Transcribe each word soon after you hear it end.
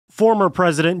Former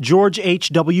President George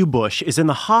H.W. Bush is in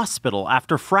the hospital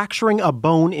after fracturing a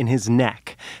bone in his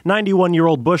neck.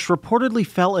 91-year-old Bush reportedly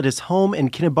fell at his home in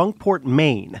Kennebunkport,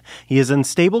 Maine. He is in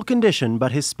stable condition,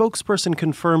 but his spokesperson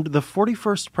confirmed the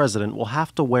 41st president will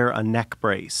have to wear a neck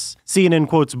brace. CNN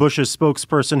quotes Bush's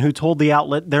spokesperson, who told the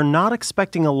outlet they're not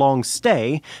expecting a long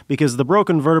stay because the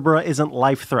broken vertebra isn't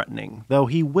life-threatening, though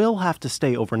he will have to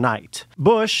stay overnight.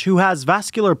 Bush, who has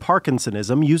vascular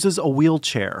Parkinsonism, uses a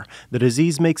wheelchair. The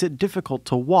disease makes it difficult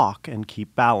to walk and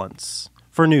keep balance.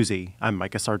 For Newsy, I'm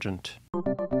Micah Sargent.